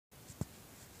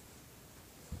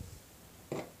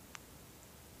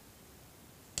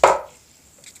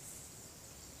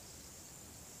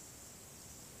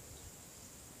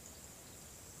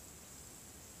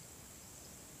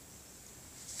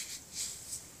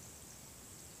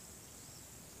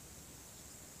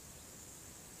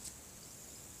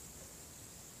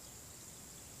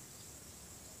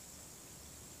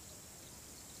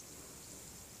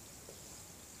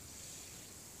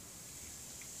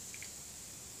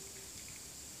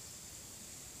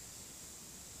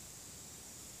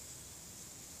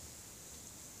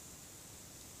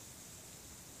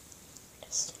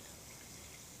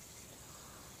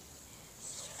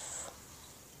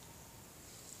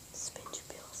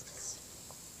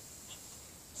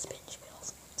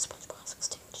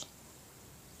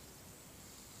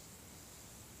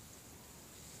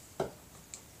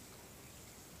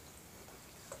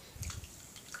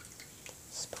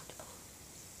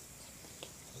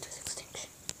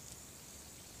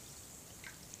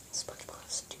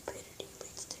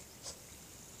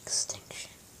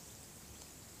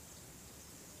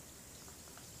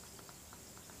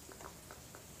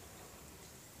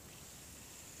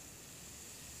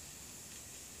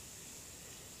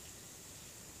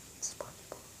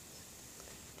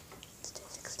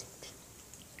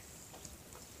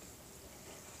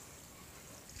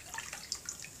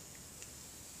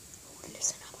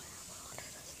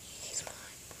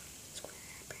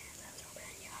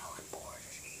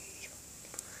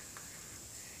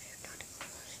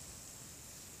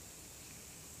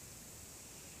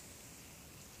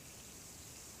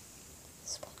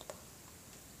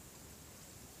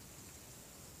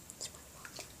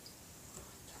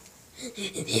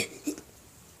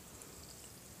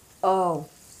Oh,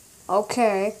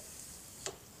 okay.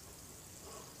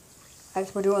 I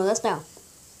guess we're doing this now.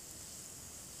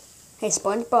 Hey,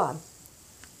 SpongeBob.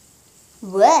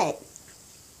 What?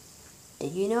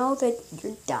 Did you know that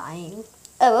you're dying?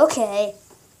 Oh, okay.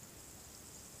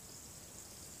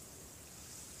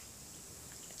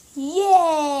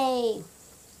 Yay!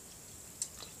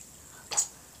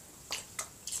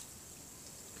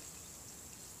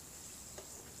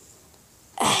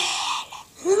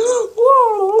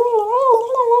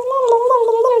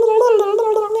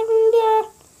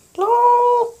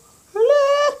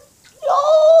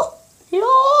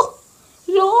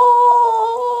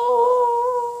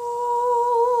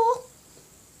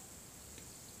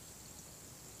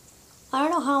 I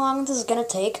don't know how long this is gonna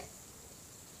take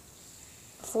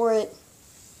before it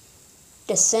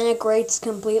disintegrates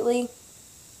completely.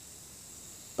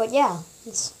 But yeah,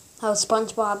 it's how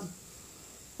SpongeBob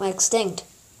went extinct.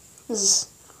 This is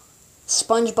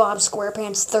SpongeBob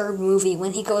SquarePants' third movie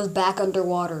when he goes back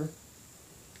underwater.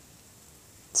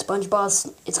 It's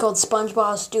called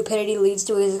SpongeBob's Stupidity Leads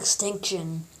to His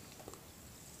Extinction.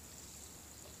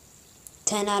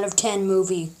 10 out of 10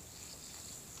 movie.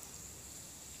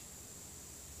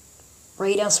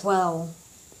 Rate us well.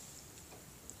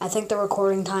 I think the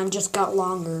recording time just got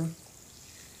longer.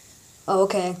 Oh,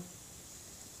 okay.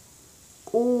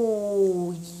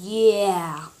 Oh,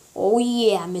 yeah. Oh,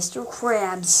 yeah, Mr.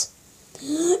 Krabs.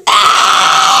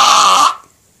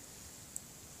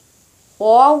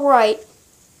 Alright.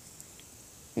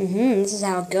 This is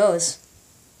how it goes.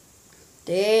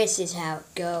 This is how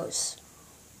it goes.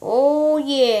 Oh,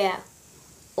 yeah.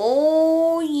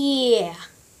 Oh, yeah.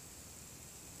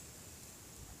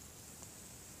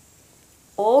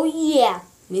 Oh, yeah,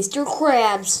 Mr.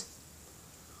 Krabs.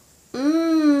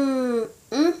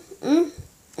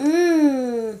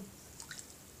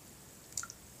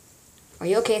 Are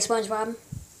you okay, SpongeBob?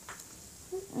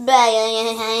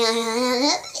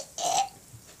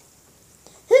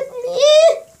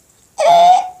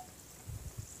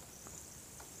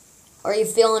 Are you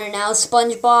feeling it now,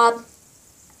 SpongeBob?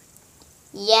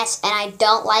 Yes, and I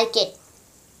don't like it.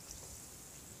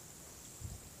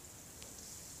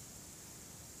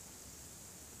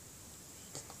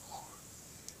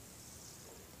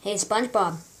 Hey,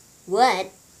 SpongeBob. What?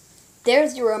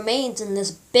 There's your remains in this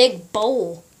big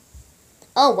bowl.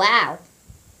 Oh, wow.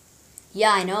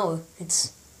 Yeah, I know.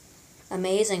 It's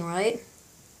amazing, right?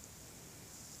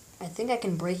 I think I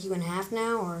can break you in half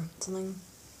now or something.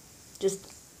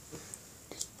 Just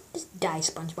die,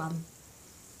 SpongeBob.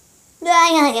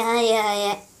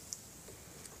 Yeah.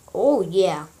 Oh,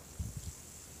 yeah.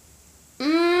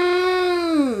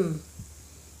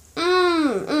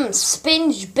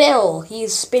 Spinge Bill.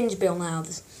 He's Spinge Bill now.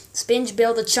 Spinge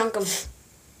Bill, the chunk of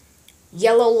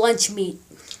yellow lunch meat.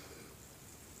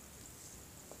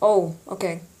 Oh,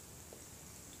 okay.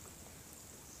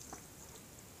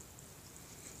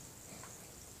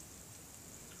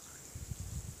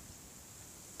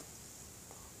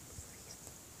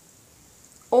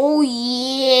 Oh,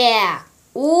 yeah.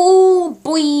 Oh,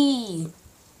 boy.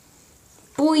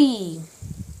 Boy.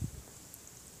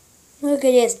 Look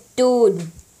at this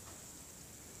dude.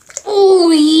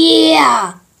 Oh,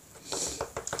 yeah.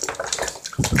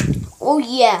 Oh,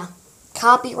 yeah.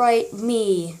 Copyright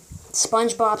me.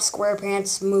 SpongeBob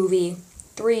SquarePants movie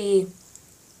 3.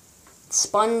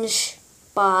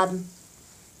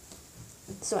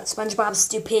 SpongeBob's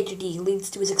stupidity leads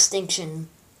to his extinction.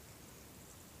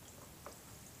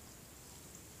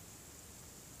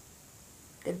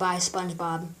 Goodbye,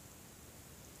 SpongeBob.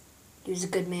 He was a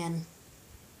good man.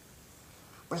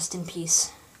 Rest in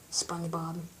peace,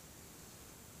 SpongeBob.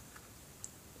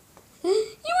 He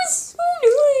was so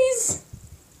nice!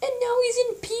 And now he's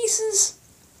in pieces.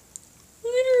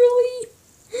 Literally.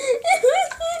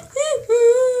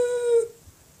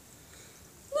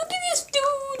 Look at this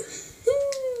dude.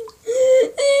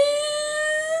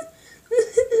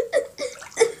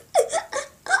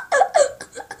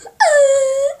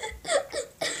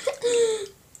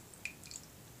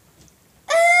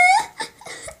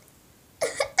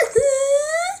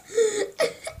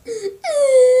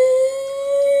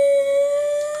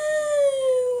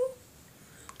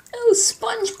 Oh,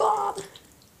 SpongeBob.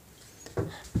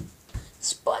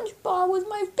 SpongeBob was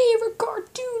my favorite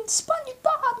cartoon.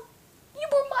 SpongeBob, you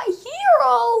were my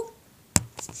hero.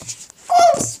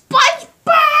 Oh,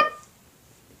 SpongeBob.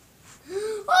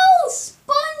 Oh,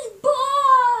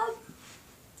 SpongeBob.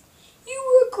 You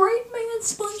were a great man,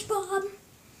 SpongeBob.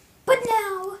 But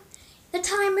now, the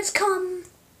time has come.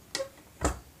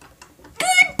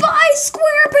 Goodbye,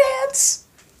 SquarePants.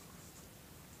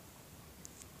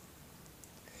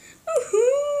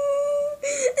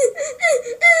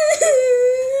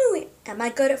 Am I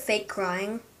good at fake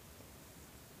crying?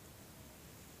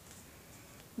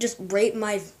 Just rate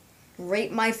my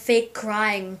fake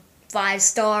crying 5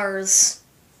 stars.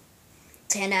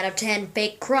 10 out of 10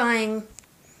 fake crying.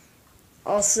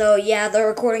 Also, yeah, the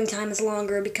recording time is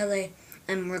longer because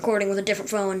I'm recording with a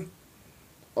different phone.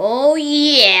 Oh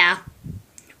yeah.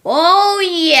 Oh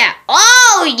yeah.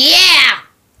 Oh yeah.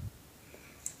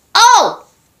 Oh.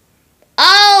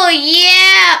 Oh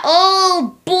yeah.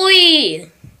 Oh boy.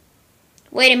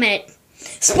 Wait a minute.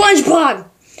 SpongeBob.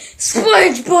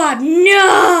 SpongeBob,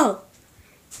 no.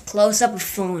 Close up of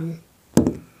phone.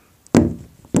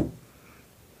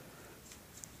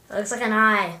 Looks like an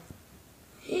eye.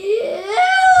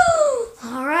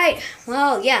 Alright,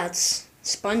 well, yeah, it's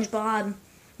SpongeBob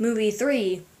Movie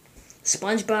 3.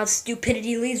 SpongeBob's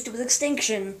stupidity leads to his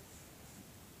extinction.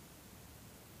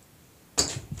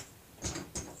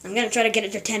 I'm gonna try to get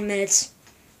it to 10 minutes.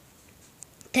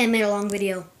 10-minute long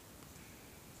video.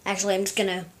 Actually, I'm just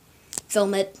gonna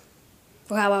film it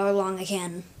for however long I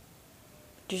can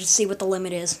to just see what the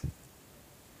limit is.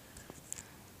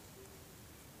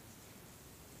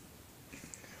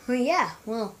 Well, yeah,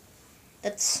 well,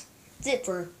 that's it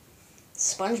for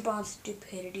SpongeBob's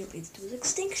stupidity leads to his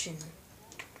extinction.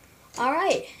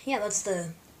 Alright, yeah, that's the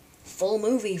full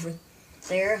movie for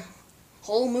there.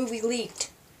 Whole movie leaked.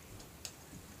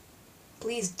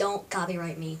 Please don't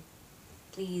copyright me.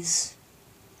 Please.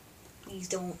 Please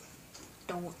don't.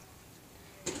 Don't.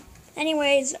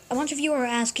 Anyways, a bunch of you are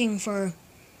asking for,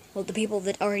 well, the people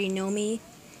that already know me,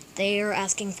 they are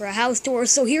asking for a house tour,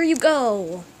 so here you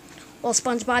go. Well,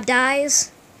 SpongeBob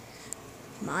dies.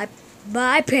 My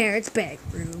parents'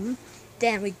 bedroom.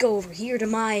 Then we go over here to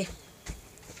my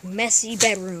messy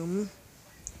bedroom.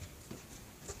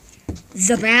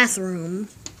 The bathroom.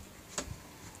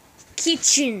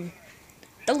 Kitchen.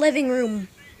 The living room.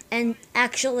 And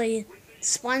actually,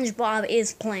 SpongeBob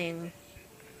is playing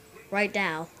right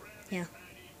now. Yeah.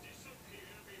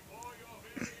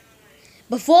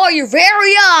 Before your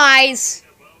very eyes!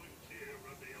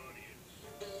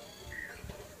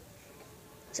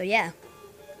 So yeah.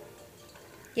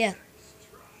 Yeah.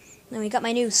 Then we got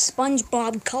my new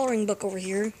SpongeBob coloring book over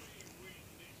here.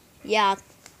 Yeah.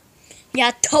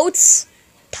 Yeah, totes.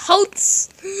 Totes.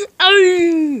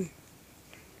 Oh.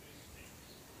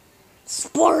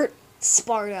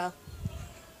 Sparta.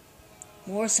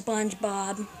 More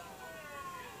SpongeBob.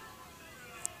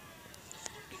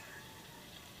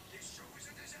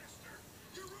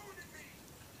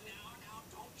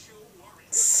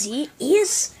 See,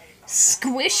 is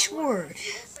Squishward.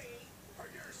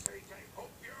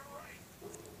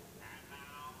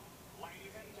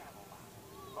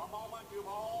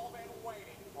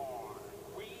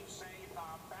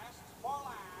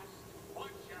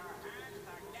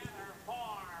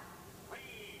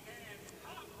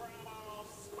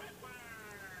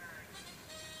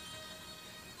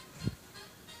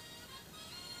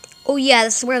 Oh yeah,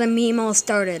 this is where the meme all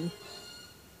started.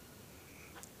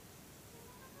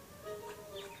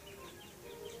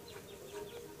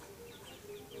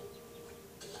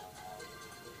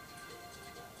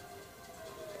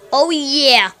 Oh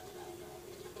yeah.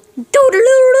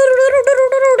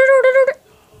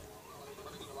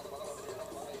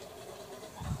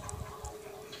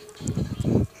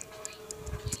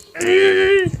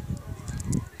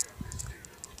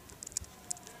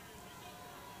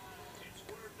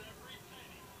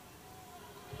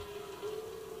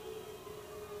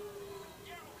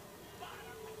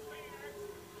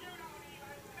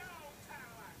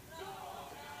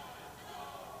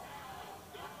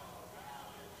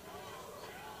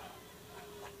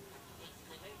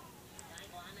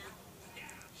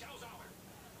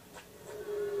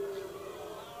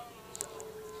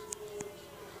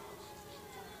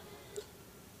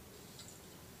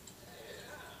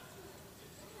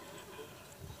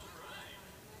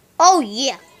 Oh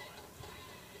yeah.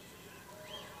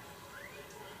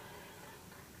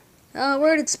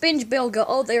 Where did Spongebob go?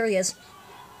 Oh, there he is.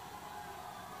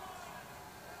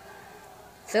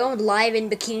 Filmed live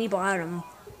in Bikini Bottom.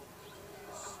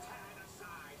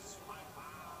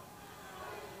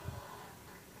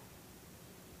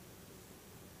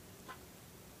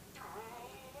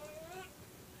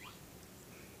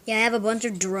 Yeah, I have a bunch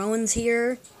of drones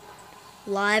here.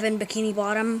 Live in Bikini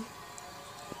Bottom.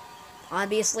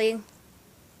 Obviously.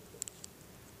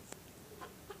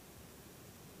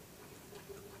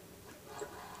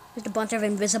 Just a bunch of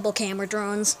invisible camera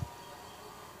drones.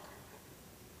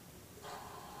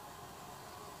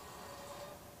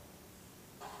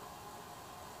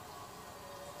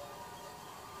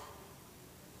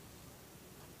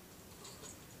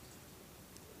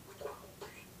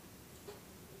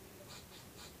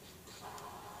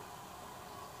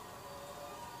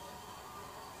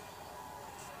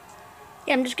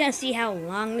 Yeah, I'm just gonna see how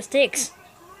long this takes.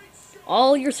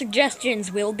 All your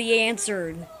suggestions will be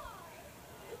answered.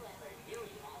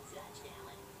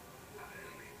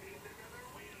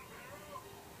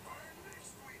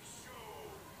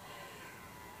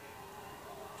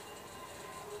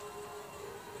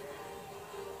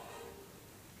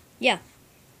 Yeah.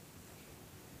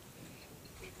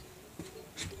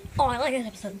 Oh, I like this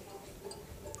episode.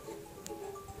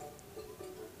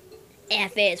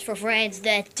 F is for friends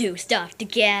that do stuff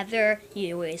together.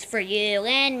 U is for you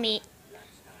and me.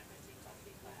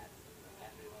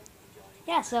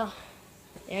 Yeah, so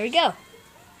there we go.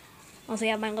 Also,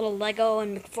 have my little Lego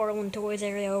and McFarlane Toys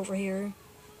area over here.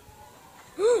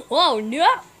 Oh no!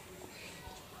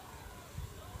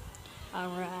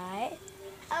 Alright.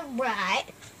 Alright.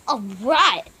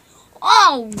 Alright.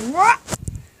 Alright!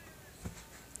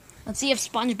 Let's see if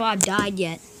Spongebob died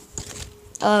yet.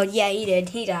 Oh, yeah, he did.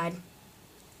 He died.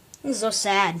 This is so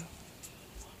sad.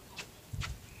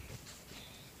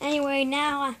 Anyway,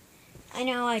 now I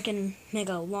know I can make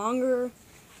a longer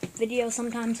video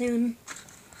sometime soon.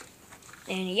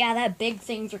 And yeah, that big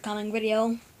things are coming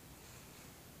video.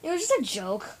 It was just a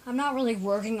joke. I'm not really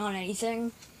working on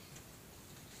anything.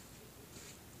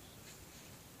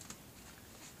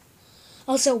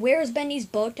 Also, where's Bendy's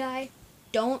bow tie?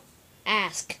 Don't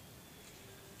ask.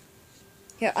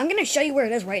 Here, I'm gonna show you where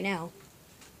it is right now.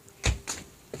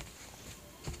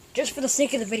 Just for the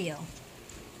sake of the video.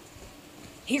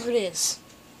 Here it is.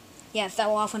 Yeah, it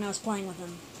fell off when I was playing with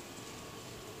him.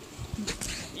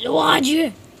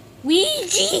 Luigi!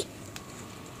 Ouija!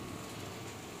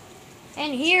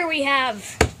 And here we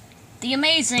have the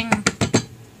amazing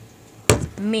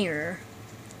mirror.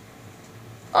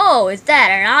 Oh, is that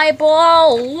an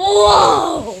eyeball?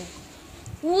 Whoa!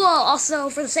 Whoa! Also,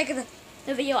 for the sake of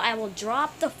the video, I will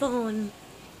drop the phone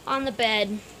on the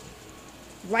bed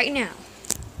right now.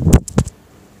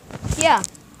 Yeah,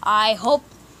 I hope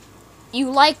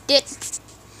you liked it,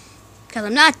 because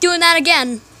I'm not doing that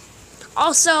again.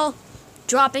 Also,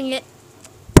 dropping it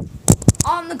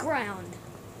on the ground.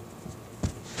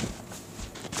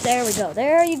 There we go.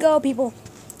 There you go, people.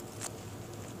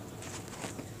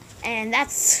 And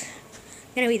that's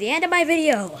going to be the end of my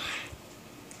video.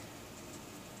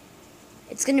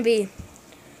 It's going to be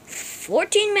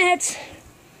 14 minutes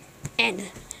and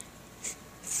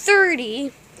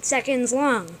 30 seconds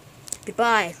long.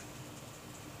 Goodbye.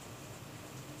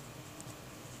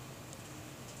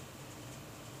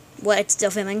 What? It's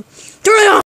still filming. Turn it off!